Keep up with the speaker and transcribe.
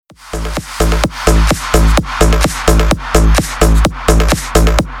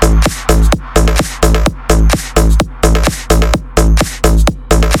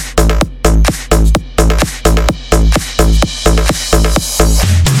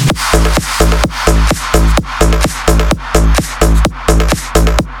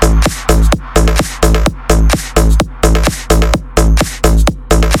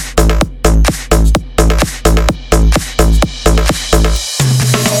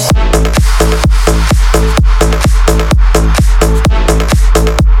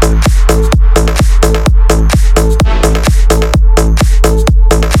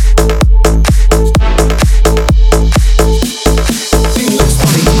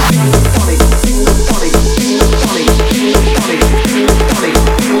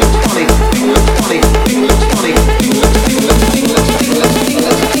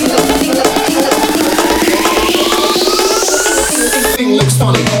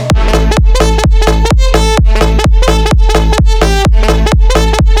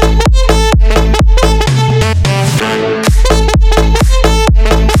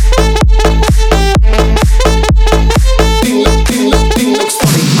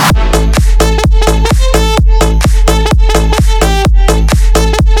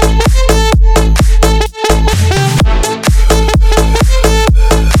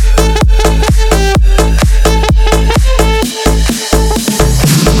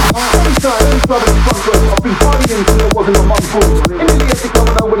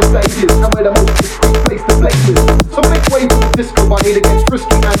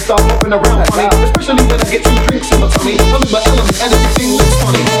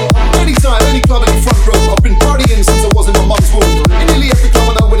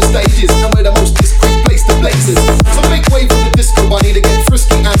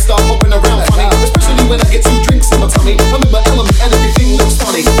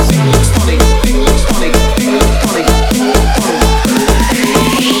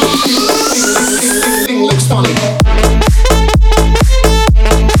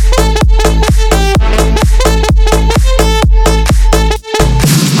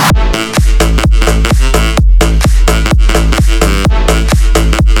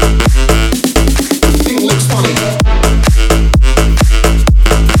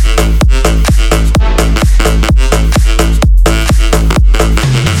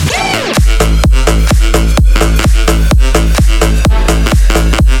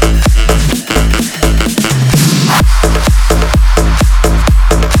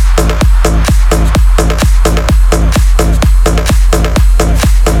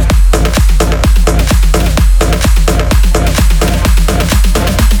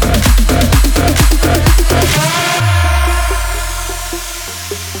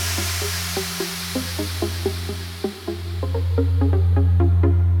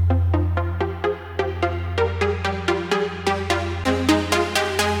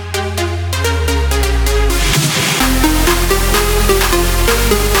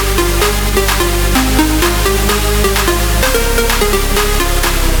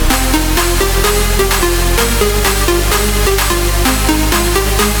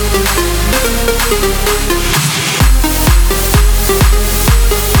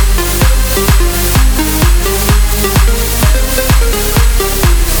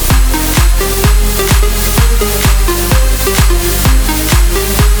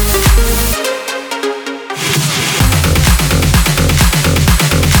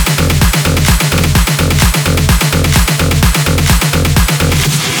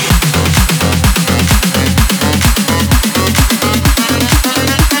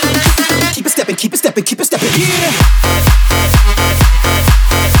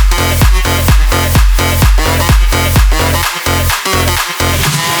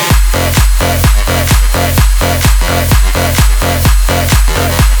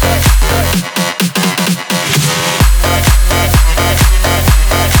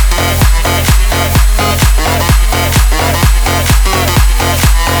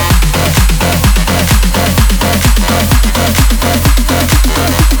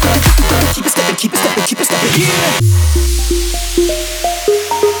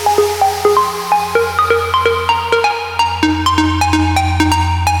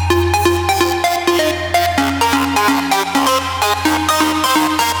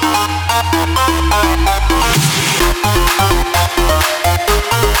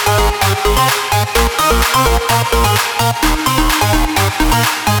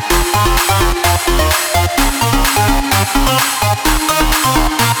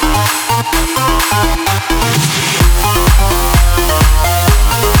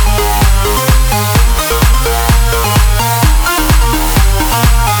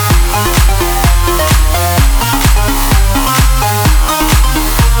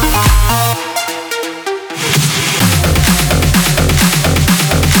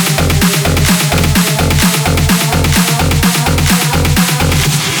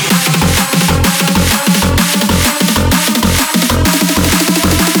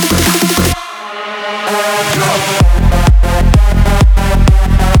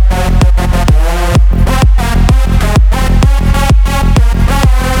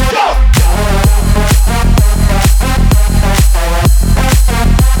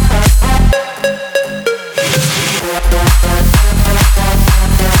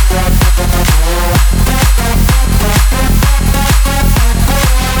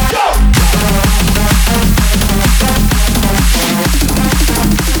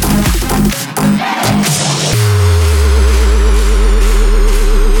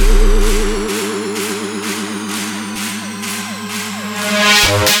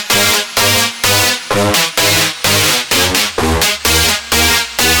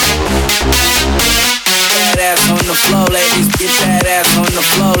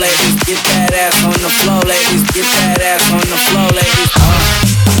get that ass on the floor, ladies, get that ass on the floor, ladies.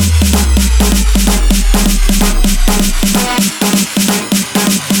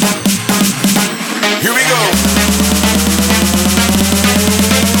 Here we go.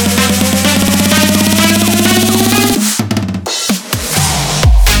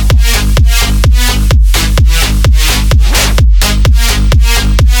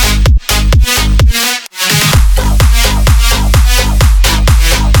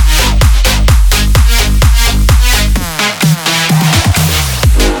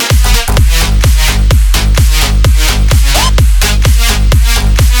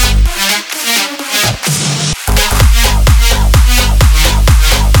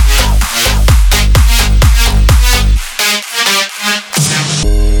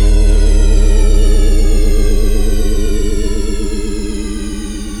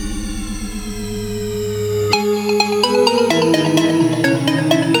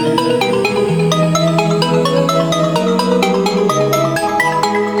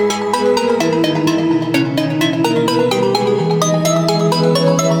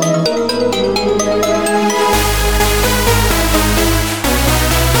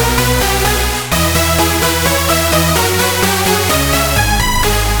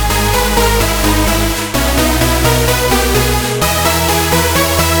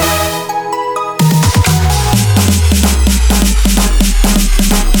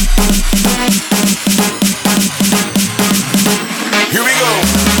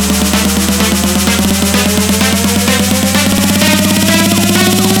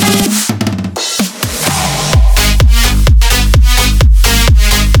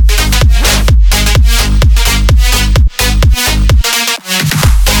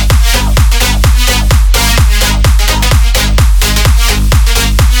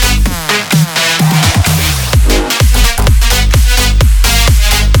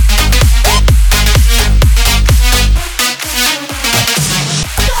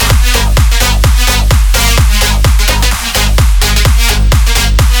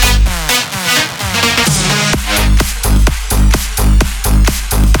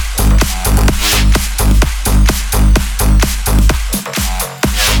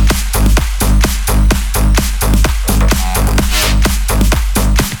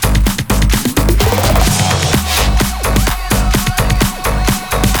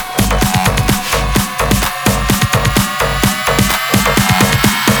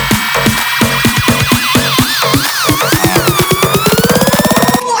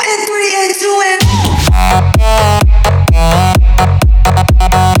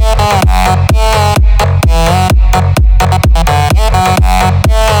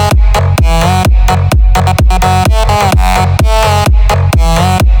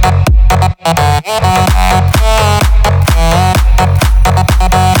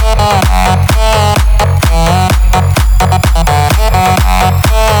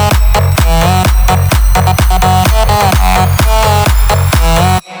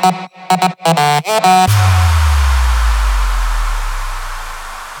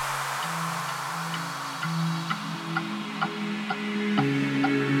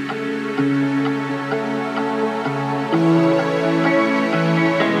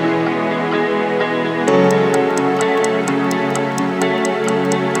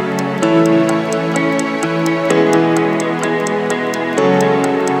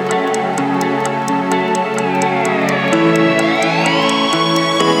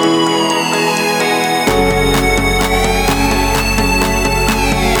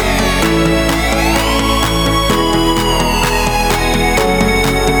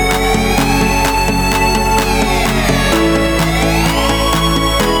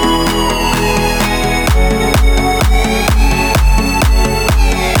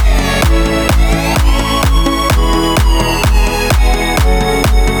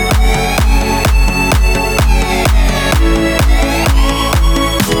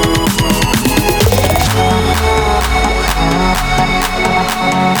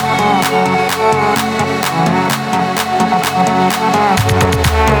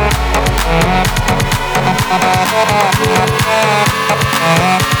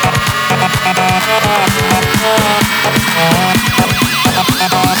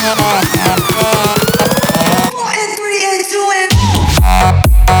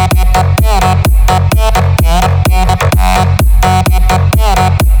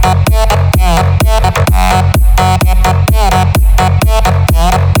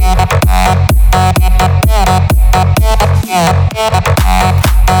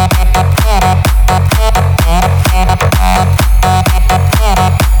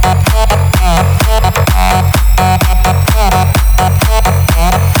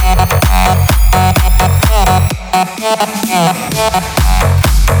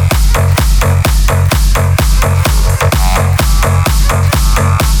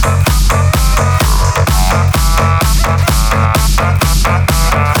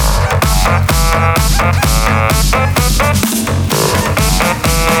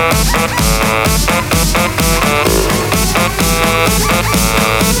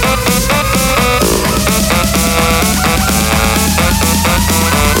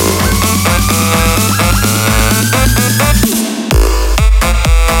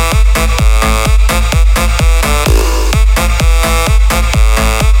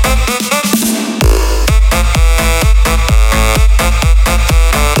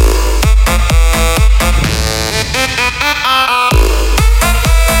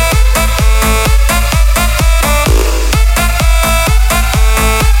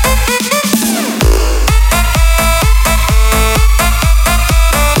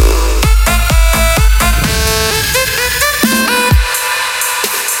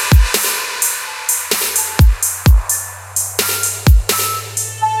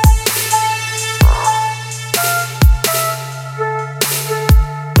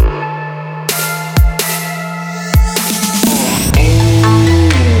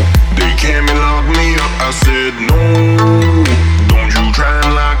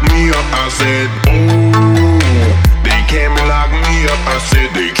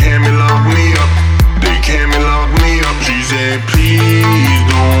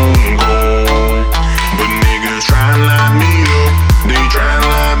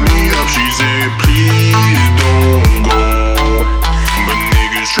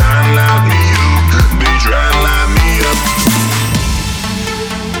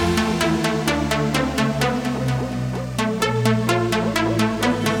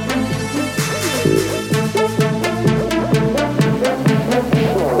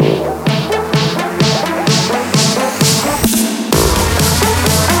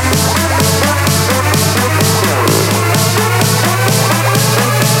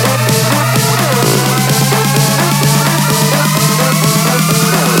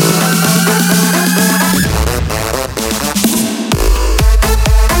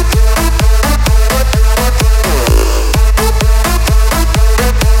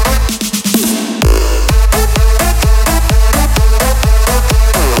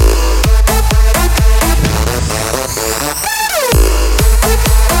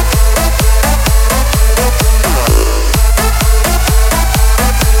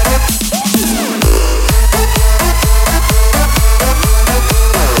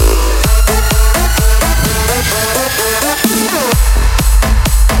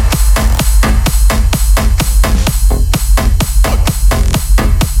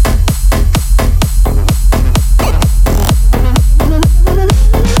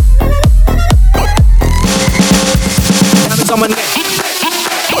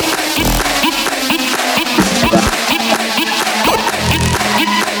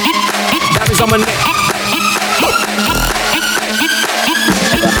 Diamonds on my neck.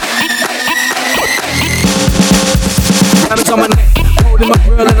 Diamonds on my neck. Holding my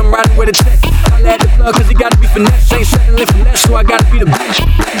grill and I'm riding with a check. I let the plug cause it gotta be finesse. Ain't settling for less, so I gotta be the best.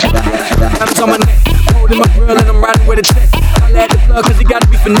 Diamonds on my neck. Holding my grill and I'm riding with a check. I let the plug cause it gotta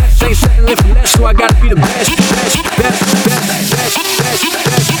be finesse. Ain't settling for less, so I gotta be the best.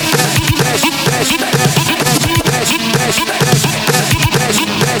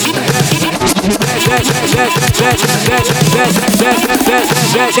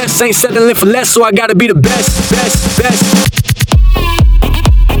 Just ain't settling for less, so I gotta be the best.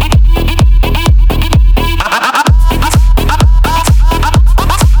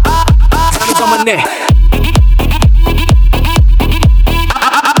 Diamonds on my neck.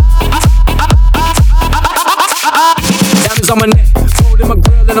 Diamonds on my neck. Holding my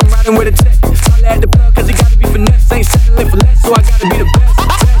grill and I'm riding with a tech. I let the plug cause it gotta be finesse. Ain't settling for less, so I gotta be the best.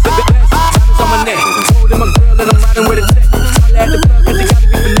 Diamonds on my neck. Holding my grill and I'm riding with a tech. I let the plug cause it gotta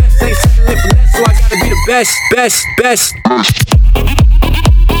be finesse. Ain't settling for less, so I gotta be the best.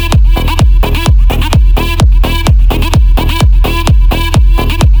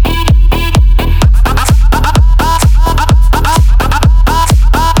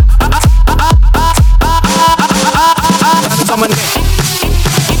 Diamonds on my neck.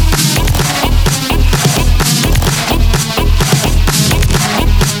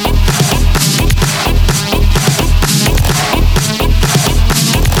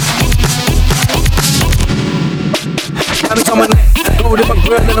 Diamonds on my neck. Holding my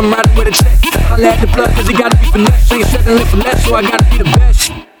grill and I'm riding with a check. I let the plug cause it gotta be finesse. Ain't settling for less, so I gotta be the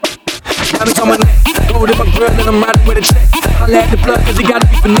best. Diamonds on my neck. Holding my grill and I'm riding with a check. I let the plug cause it gotta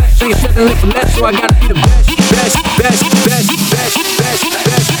be finesse. Ain't settling for less, so I gotta be the best.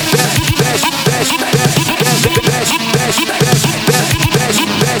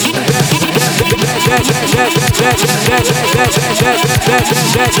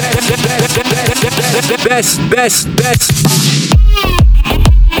 Best. Best.